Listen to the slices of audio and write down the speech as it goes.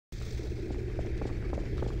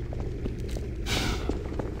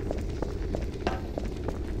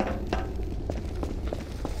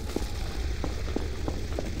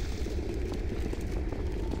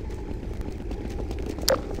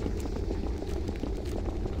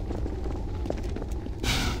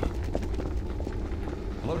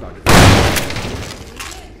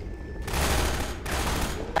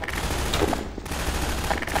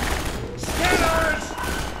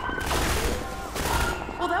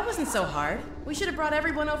That wasn't so hard. We should have brought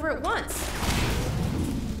everyone over at once.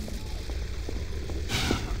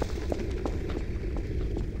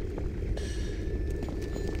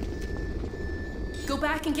 Go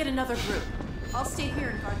back and get another group. I'll stay here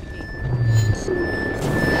and guard the gate.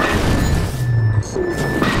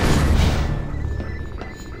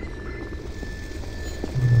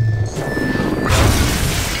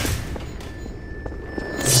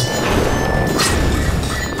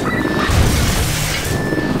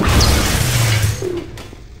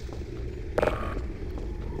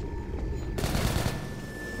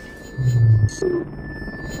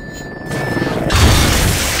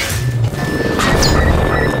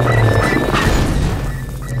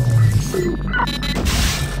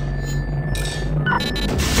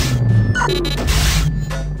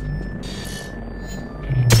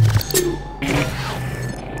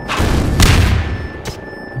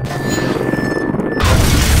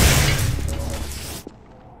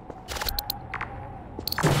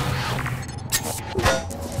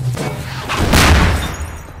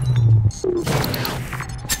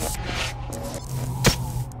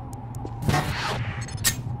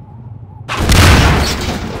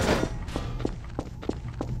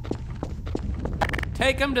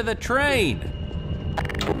 Take him to the train!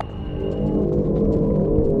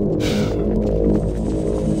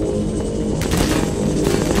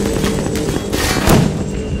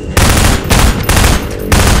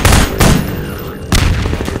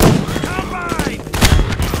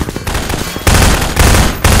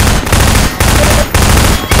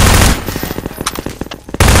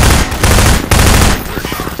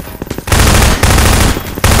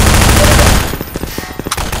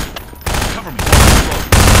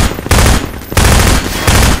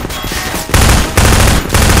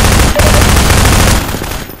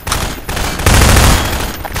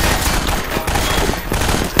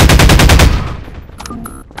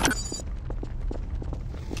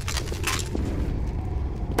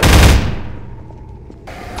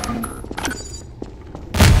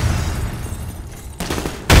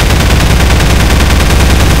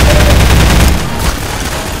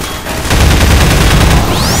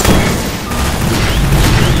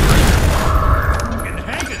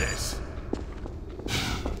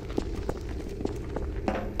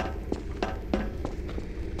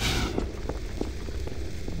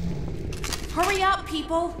 Hurry up,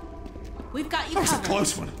 people! We've got you covered. That was a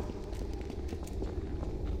close one.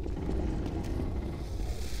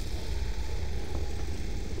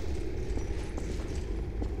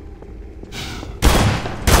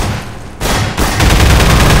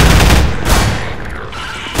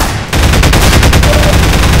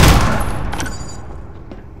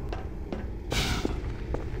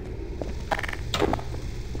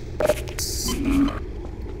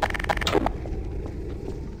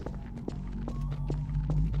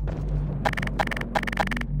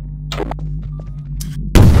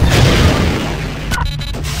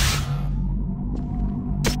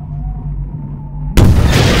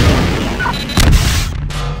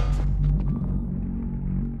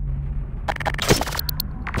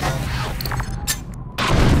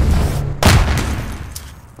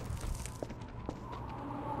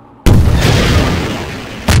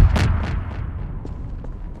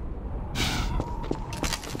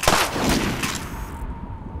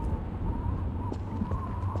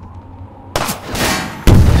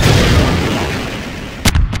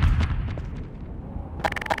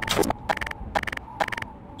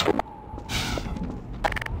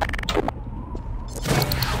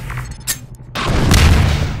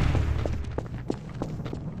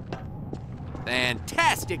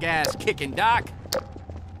 Fantastic ass kicking, Doc.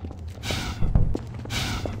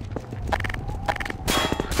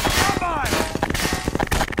 Come on!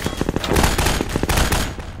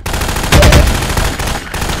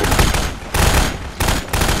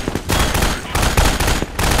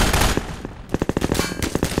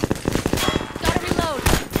 Gotta reload.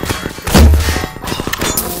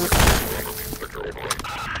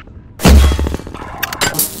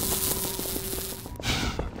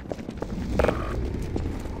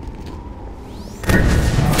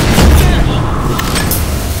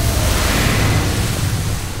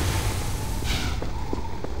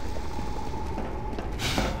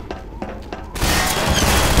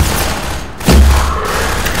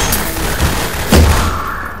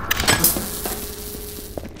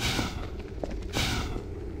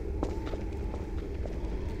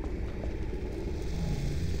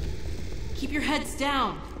 Keep your heads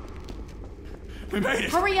down. We made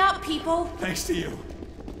it! Hurry up, people! Thanks to you.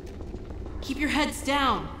 Keep your heads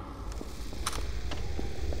down.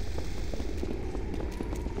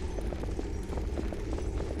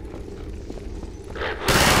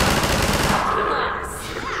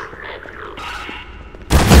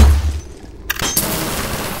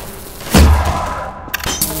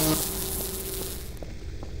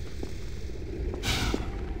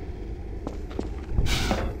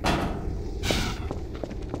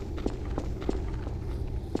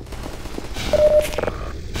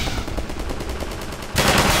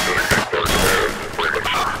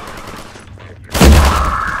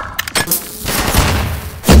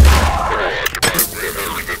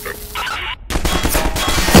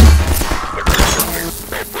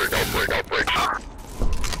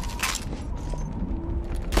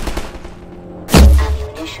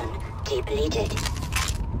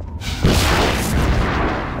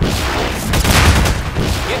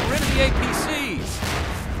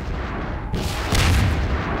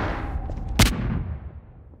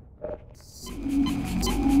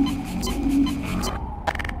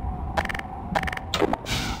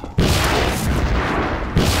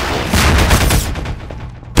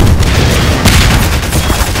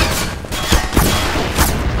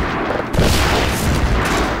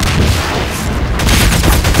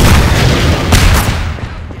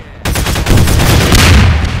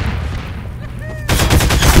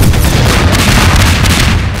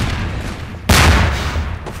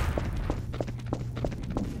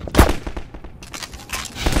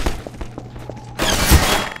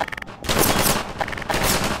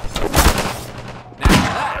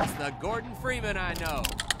 the Gordon Freeman I know.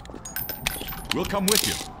 We'll come with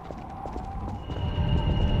you.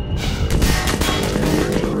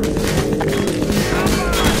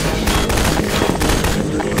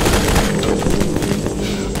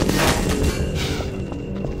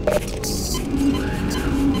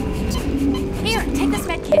 Here, take this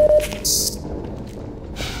med kit.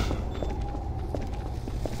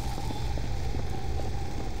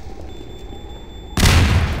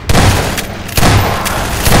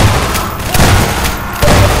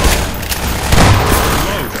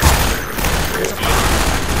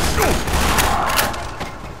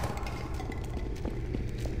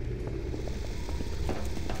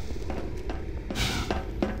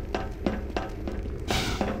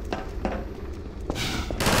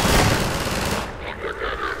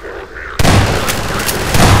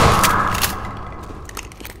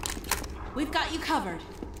 We've got you covered.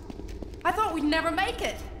 I thought we'd never make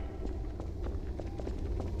it.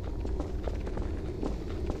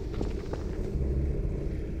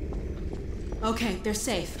 Okay, they're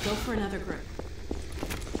safe. Go for another group.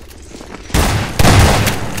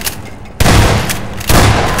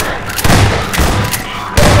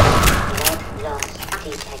 Loss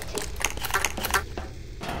detected.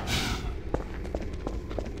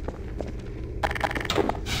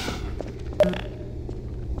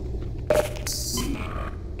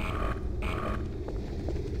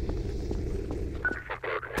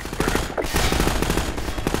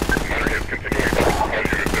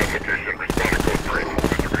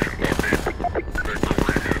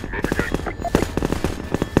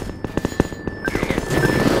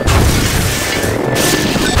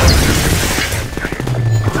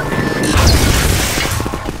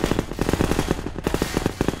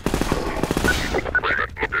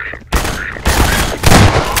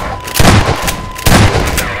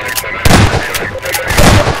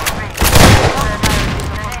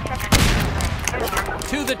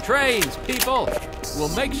 To the trains, people! We'll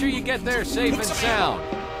make sure you get there safe and sound.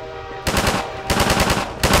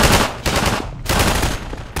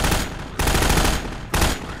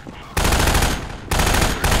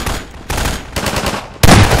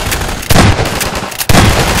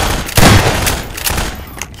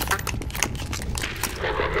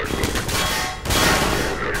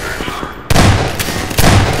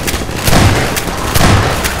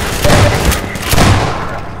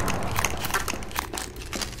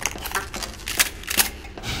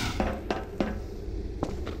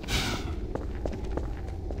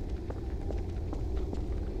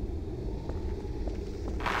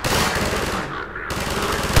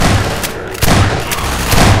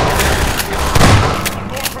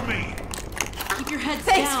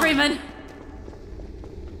 Thanks, Freeman.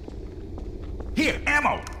 Here,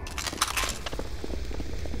 ammo!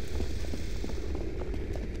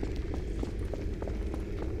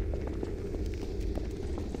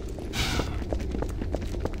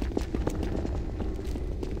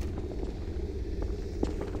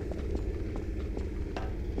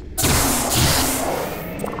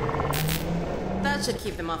 That should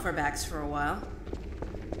keep them off our backs for a while.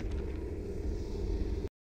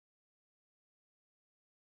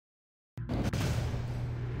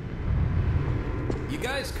 You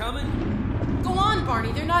guys coming? Go on,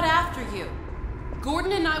 Barney. They're not after you.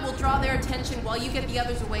 Gordon and I will draw their attention while you get the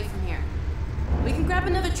others away from here. We can grab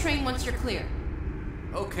another train once you're clear.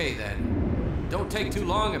 Okay then. Don't take too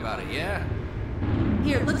long about it, yeah?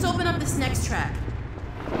 Here, let's open up this next track.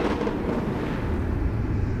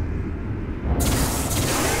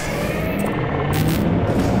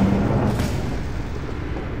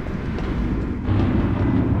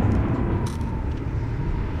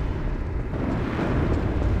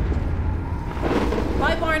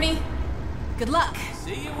 Bye, Barney. Good luck.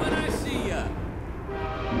 See you when I see ya.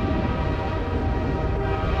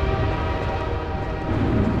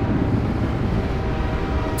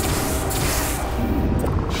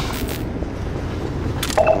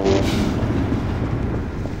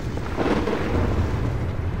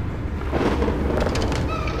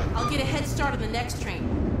 I'll get a head start on the next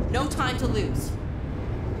train. No time to lose.